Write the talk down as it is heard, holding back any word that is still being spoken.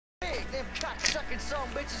fucking some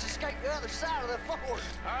bitches escaped the other side of the fort. All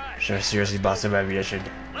right. Should I seriously bought some ammunition?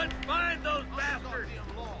 Let's find those bastards.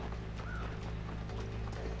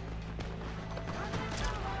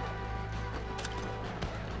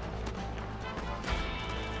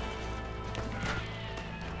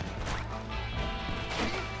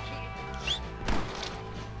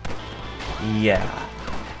 Yeah.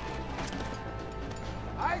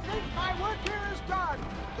 I think my work here is done.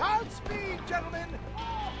 Godspeed, gentlemen.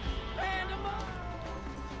 Band them up.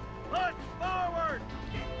 Push forward.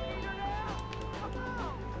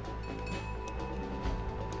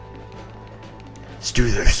 Let's do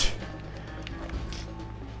this.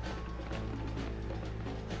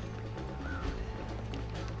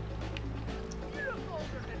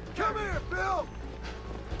 Come here, Bill.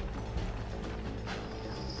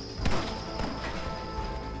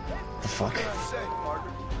 The fuck? What can I say,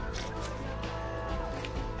 Margaret?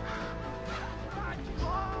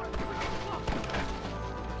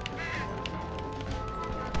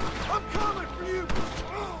 I'm coming for you.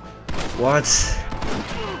 What?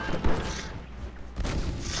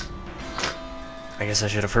 I guess I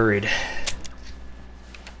should have hurried.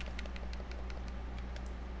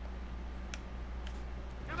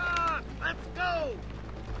 Come on, let's go.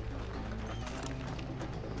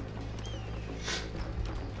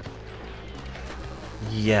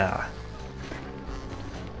 Yeah.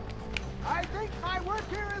 I think my work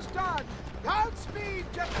here is done. Godspeed,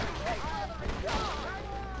 gentlemen.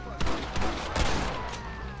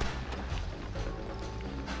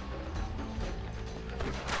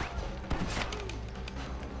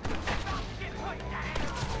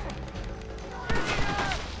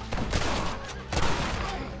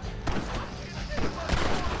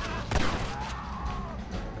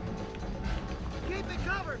 Keep it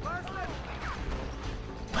covered, Marston.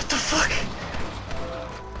 What the fuck?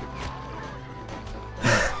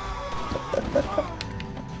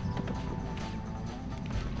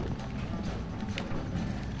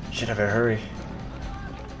 Should have a hurry.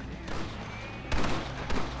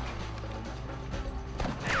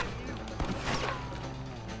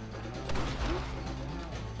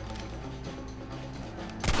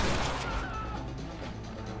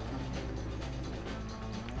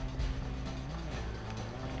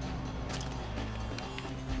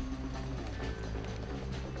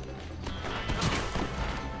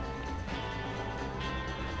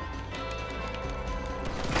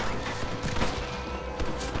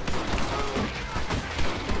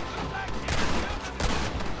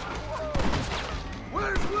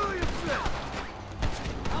 Where's Williamson?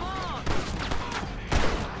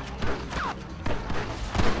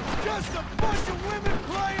 Just a bunch of women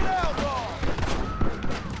playing outlaw.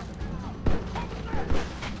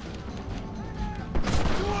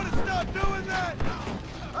 You want to stop doing that?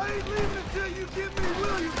 I ain't leaving until you give me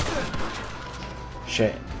Williamson.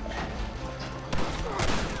 Shit.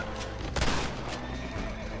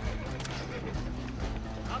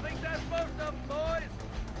 I think that's most of them, boys.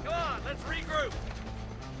 Come on, let's regroup.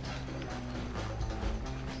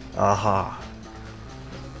 Aha.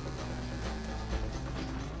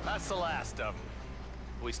 That's the last of them.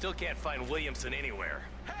 We still can't find Williamson anywhere.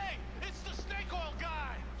 Hey, it's the snake oil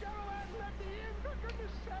guy.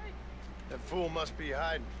 That fool must be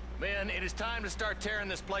hiding. Men, it is time to start tearing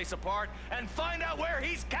this place apart and find out where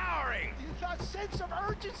he's cowering! A sense of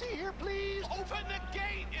urgency here, please. Open the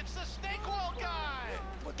gate. It's the snake oil guy.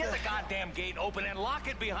 Get the goddamn gate open and lock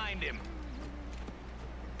it behind him!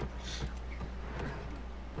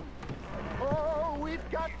 Oh, we've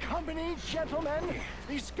got company, gentlemen.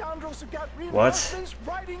 These scoundrels have got What? reinforcements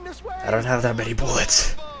riding this way. I don't have that many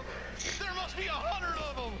bullets. There must be 100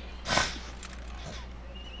 of them.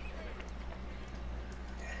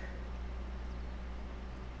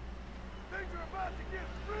 Things are about to get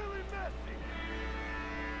really messy.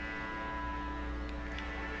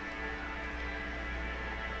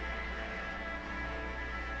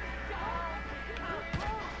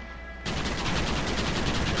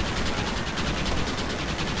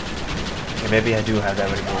 Okay, maybe I do have that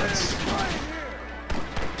many bullets.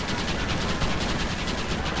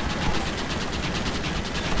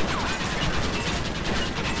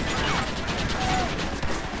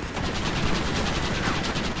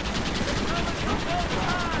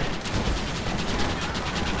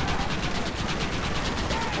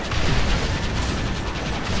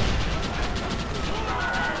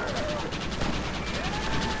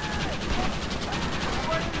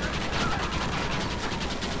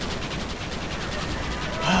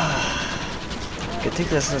 Good thing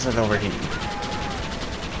this doesn't overheat.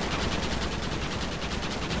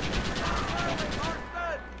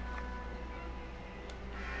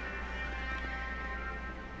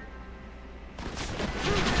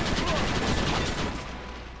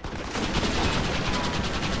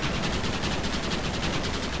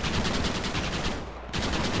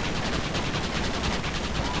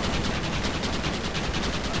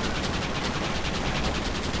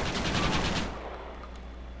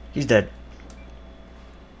 He's dead.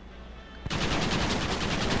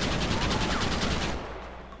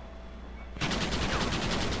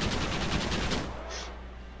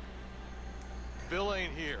 Bill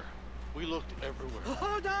ain't here. We looked everywhere.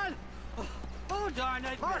 Hold on! Hold on,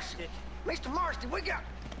 I missed it. Mr. Marston, we got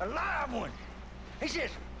a live one. He says,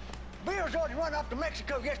 Bill's already run off to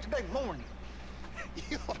Mexico yesterday morning.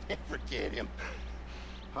 You'll never get him.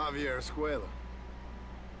 Javier Escuela.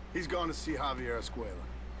 He's gone to see Javier Escuela.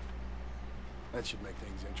 That should make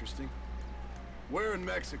things interesting. We're in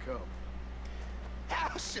Mexico.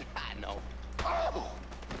 How should I know? Oh!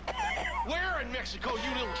 Where in Mexico,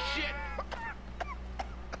 you little shit?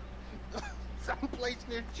 Someplace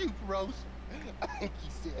near Chuparos. I think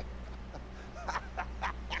he said.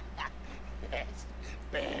 That's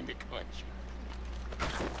bandit country.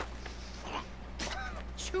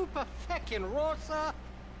 Chupa feckin' Rosa.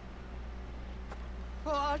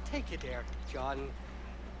 Oh, I'll take you there, John.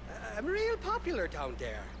 I'm real popular down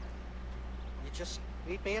there. You just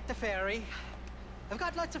meet me at the ferry. I've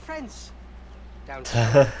got lots of friends down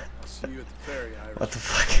there. I'll see you at the ferry, Irish. What the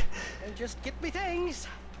fuck? And just get me things.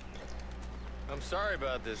 I'm sorry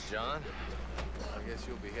about this, John. I guess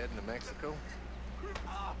you'll be heading to Mexico.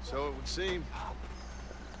 So it would seem.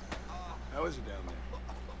 How is it down there?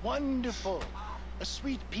 Wonderful. A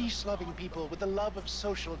sweet, peace-loving people with the love of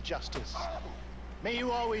social justice. May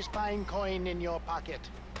you always find coin in your pocket.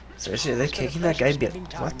 Seriously, are they kicking that guy?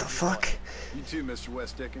 What the fuck? You too, Mr.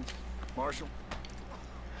 West Dickens. Marshal?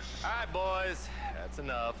 All right, boys. That's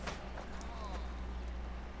enough.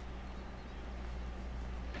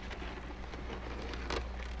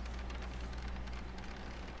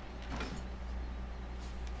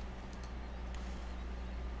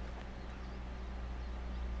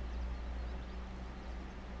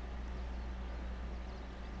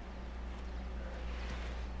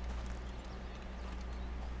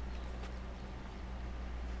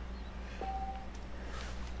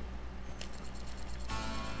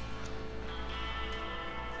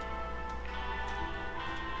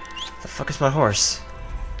 The fuck is my horse?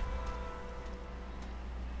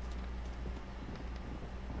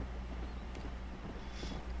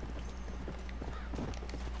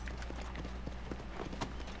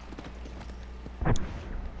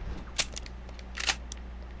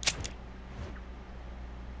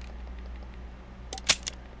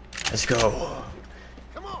 Let's go.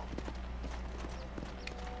 Come on.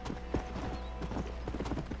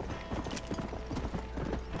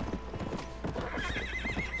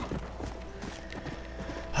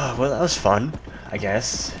 Oh, well, that was fun, I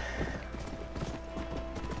guess.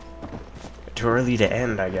 Too early to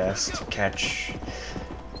end, I guess, to catch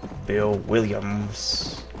Bill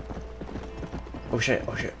Williams. Oh shit,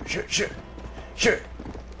 oh shit, shit, shit, shit.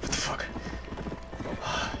 What the fuck?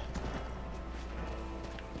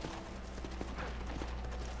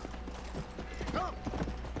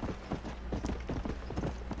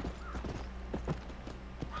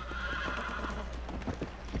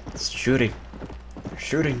 It's shooting. They're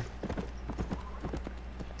shooting.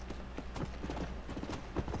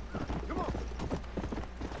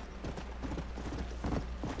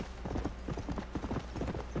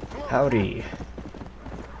 Howdy.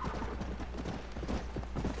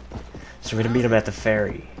 So we're gonna meet him at the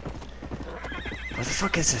ferry. Where the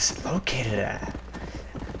fuck is this located at?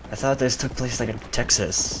 I thought this took place like in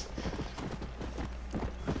Texas.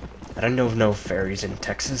 I don't know of no ferries in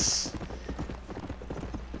Texas.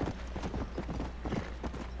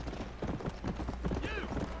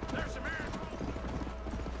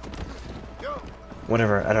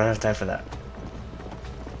 Whatever, I don't have time for that.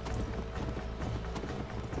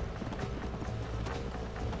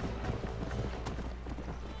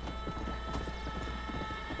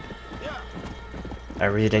 I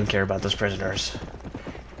really didn't care about those prisoners.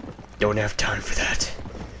 Don't have time for that.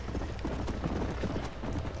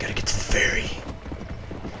 Gotta get to the ferry.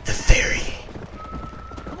 The ferry.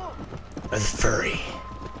 Or the furry.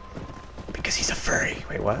 Because he's a furry.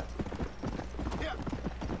 Wait, what?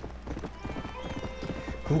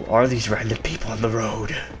 Who are these random people on the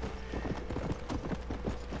road?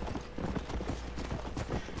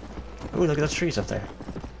 Ooh, look at those trees up there.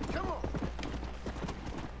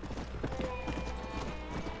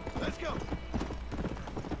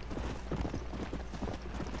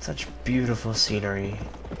 Such beautiful scenery.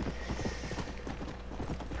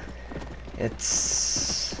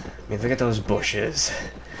 It's... I mean, look at those bushes.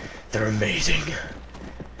 They're amazing.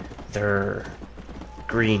 They're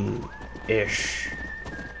green-ish.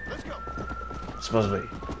 Supposedly.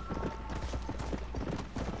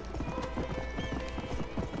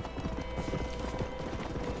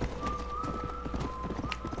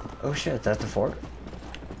 Oh shit, that's the fort?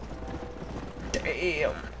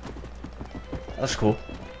 Damn. That's cool.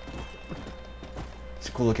 It's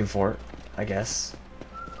a cool looking fort, I guess.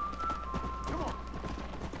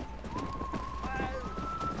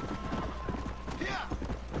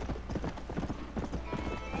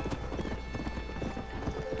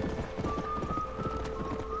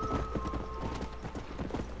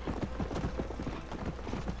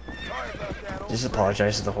 Just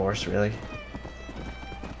apologize to the horse, really.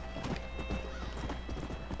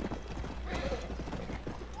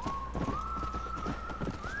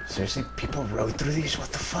 Seriously, people rode through these? What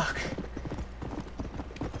the fuck?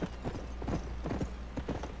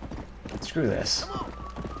 Screw this.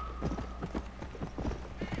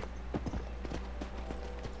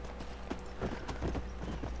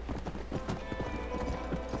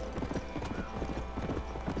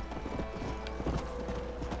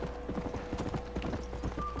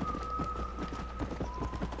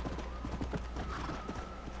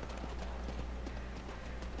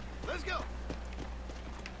 Let's go.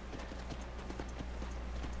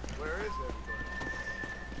 Where is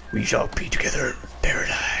everybody? We shall be together in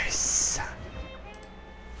paradise.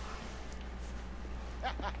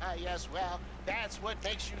 Yes, well, that's what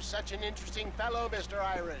makes you such an interesting fellow, Mr.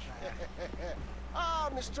 Irish. Ah,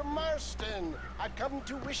 Mr. Marston, I've come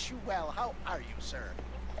to wish you well. How are you, sir?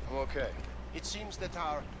 I'm okay. It seems that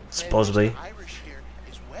our friend Supposedly. Mr. Irish here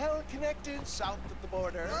is well connected south of the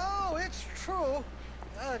border. Oh, it's true.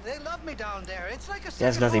 They love me down there. It's like a He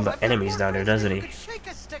has nothing but I've got enemies more down there, friends doesn't than he? you could shake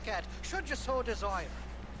a stick at, should you so desire.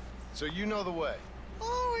 So you know the way.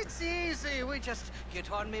 Oh, it's easy. We just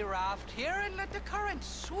get on me raft here and let the current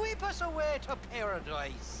sweep us away to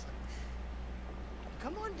paradise.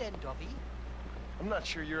 Come on then, Dovey. I'm not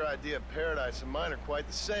sure your idea of paradise and mine are quite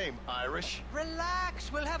the same, Irish.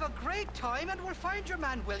 Relax. We'll have a great time and we'll find your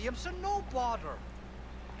man Williamson, no bother.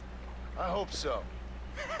 I hope so.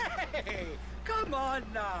 Hey, come on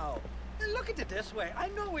now. Look at it this way. I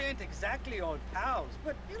know we ain't exactly old pals,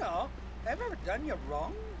 but, you know, have I ever done you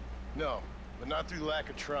wrong? No, but not through lack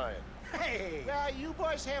of trying. Hey! Well, you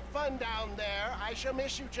boys have fun down there. I shall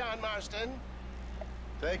miss you, John Marston.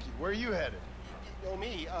 Thank you. Where are you headed? Oh,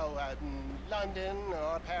 me? Oh, London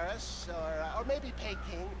or Paris or maybe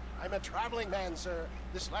Peking. I'm a traveling man, sir.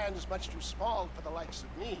 This land is much too small for the likes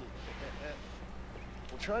of me.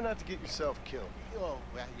 Well, try not to get yourself killed. Oh,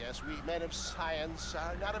 well, yes, we men of science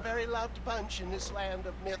are not a very loved bunch in this land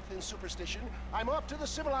of myth and superstition. I'm off to the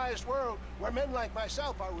civilized world, where men like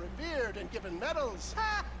myself are revered and given medals.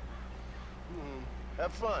 Ha!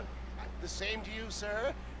 Have fun. The same to you,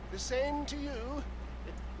 sir. The same to you.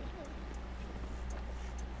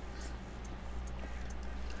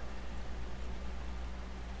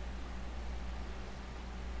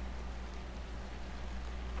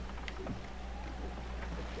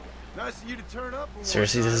 Nice of you to turn up.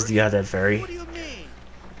 Seriously, this is the goddamn ferry. What do you mean?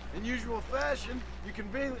 In usual fashion, you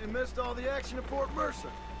conveniently missed all the action at Port Mercer.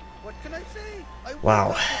 What can I say? I Wow.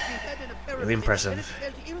 woke up with me head in a pair of Really impressive. And it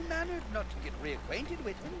felt ill-mannered not to get reacquainted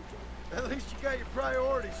with him. At least you got your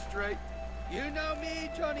priorities straight. You know me,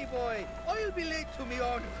 Johnny boy. I'll be late to me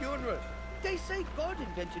own funeral. They say God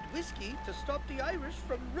invented whiskey to stop the Irish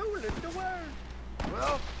from ruling the world.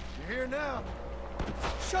 Well, you're here now.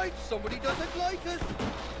 Shite, somebody doesn't like us.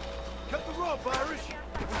 Cut the rope, Irish.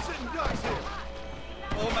 We're sitting ducks here.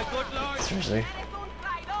 Oh my good lord. Seriously.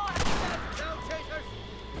 Now, chasers.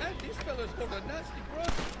 And this fella's got a nasty grudge.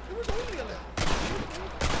 It was only a little.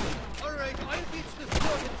 All right, I'll beach the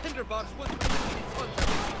sport and tinderbox once we reach these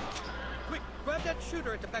hunter. Quick, grab that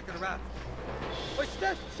shooter at the back of the raft. I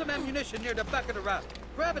stashed some ammunition near the back of the raft.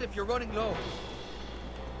 Grab it if you're running low.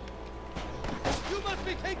 You must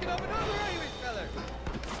be taking up another Irish fella.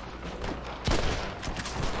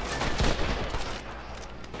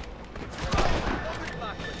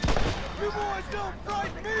 You boys don't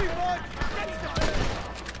frighten me much.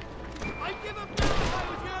 I'd give up now if I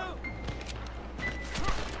was you.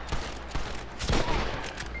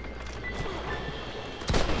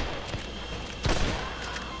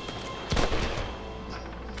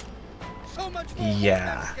 So much more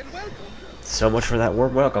Yeah. Mexican welcome. So much for that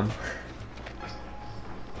warm welcome.